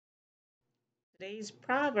Today's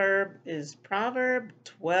proverb is Proverb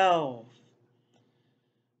 12.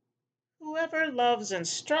 Whoever loves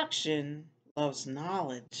instruction loves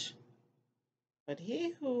knowledge, but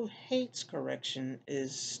he who hates correction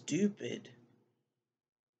is stupid.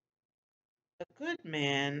 A good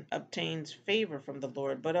man obtains favor from the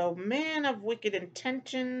Lord, but a man of wicked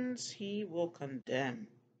intentions he will condemn.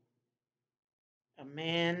 A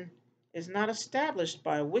man is not established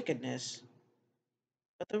by wickedness,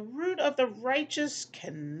 but the root of the righteous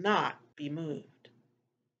cannot be moved.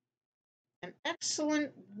 An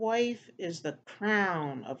excellent wife is the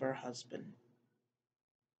crown of her husband,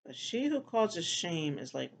 but she who causes shame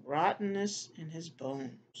is like rottenness in his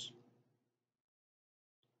bones.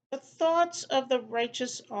 The thoughts of the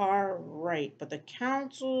righteous are right, but the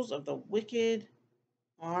counsels of the wicked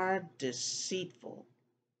are deceitful.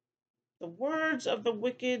 The words of the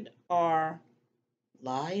wicked are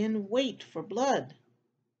lie in wait for blood,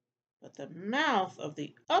 but the mouth of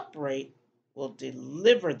the upright will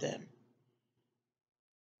deliver them.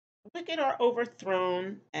 The wicked are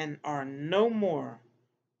overthrown and are no more,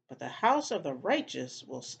 but the house of the righteous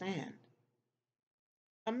will stand.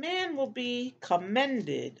 A man will be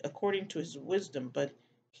commended according to his wisdom, but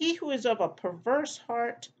he who is of a perverse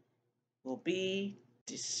heart will be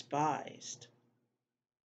despised.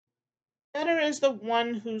 Better is the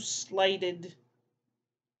one who's slighted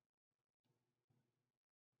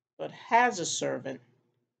but has a servant.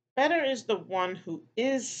 Better is the one who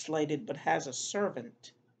is slighted but has a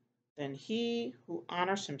servant than he who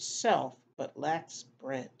honors himself but lacks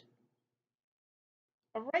bread.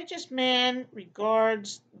 A righteous man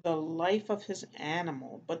regards the life of his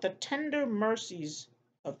animal, but the tender mercies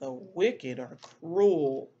of the wicked are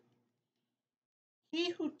cruel.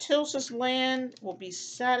 He who tills his land will be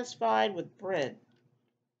satisfied with bread,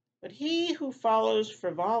 but he who follows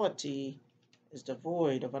frivolity is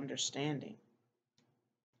devoid of understanding.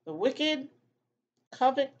 The wicked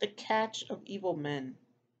covet the catch of evil men,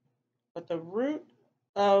 but the root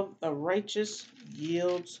of the righteous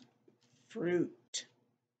yields fruit.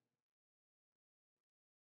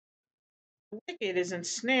 The wicked is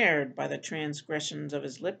ensnared by the transgressions of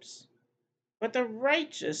his lips, but the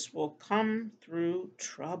righteous will come through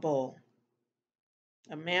trouble.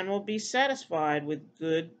 A man will be satisfied with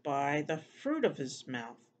good by the fruit of his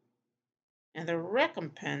mouth, and the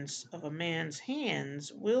recompense of a man's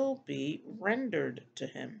hands will be rendered to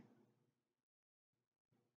him.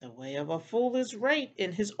 The way of a fool is right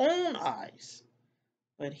in his own eyes,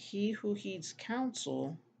 but he who heeds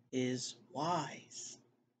counsel is wise.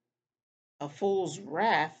 A fool's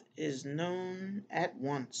wrath is known at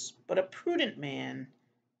once, but a prudent man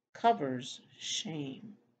covers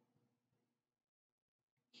shame.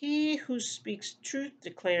 He who speaks truth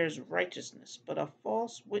declares righteousness, but a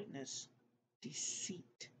false witness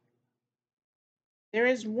deceit. There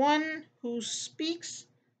is one who speaks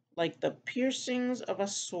like the piercings of a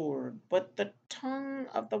sword, but the tongue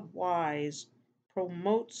of the wise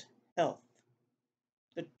promotes health.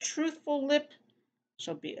 The truthful lip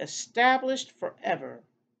shall be established forever,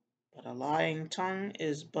 but a lying tongue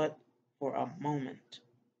is but for a moment.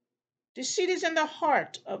 Deceit is in the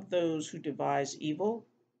heart of those who devise evil,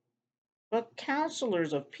 but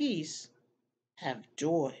counselors of peace have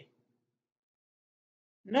joy.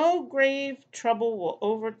 No grave trouble will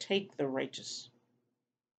overtake the righteous,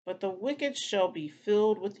 but the wicked shall be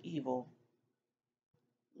filled with evil.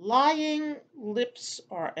 Lying lips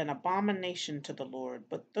are an abomination to the Lord,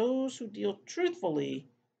 but those who deal truthfully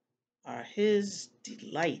are his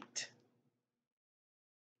delight.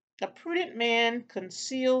 A prudent man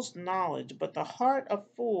conceals knowledge, but the heart of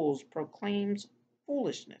fools proclaims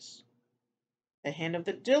foolishness. The hand of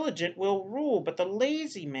the diligent will rule, but the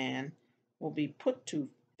lazy man will be put to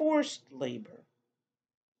forced labor.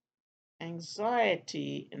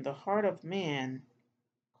 Anxiety in the heart of man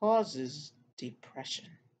causes depression,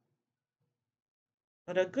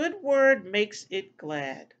 but a good word makes it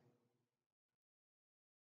glad.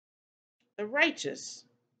 The righteous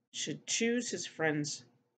should choose his friends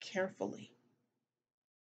carefully,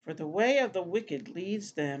 for the way of the wicked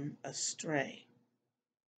leads them astray.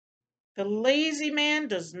 The lazy man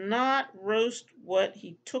does not roast what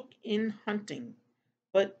he took in hunting,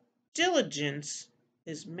 but diligence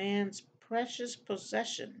is man's precious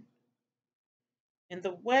possession. In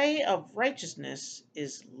the way of righteousness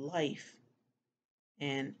is life,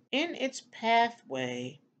 and in its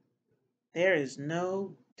pathway there is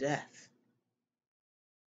no death.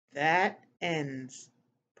 That ends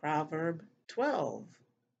Proverb 12.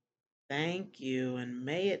 Thank you, and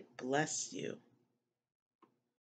may it bless you.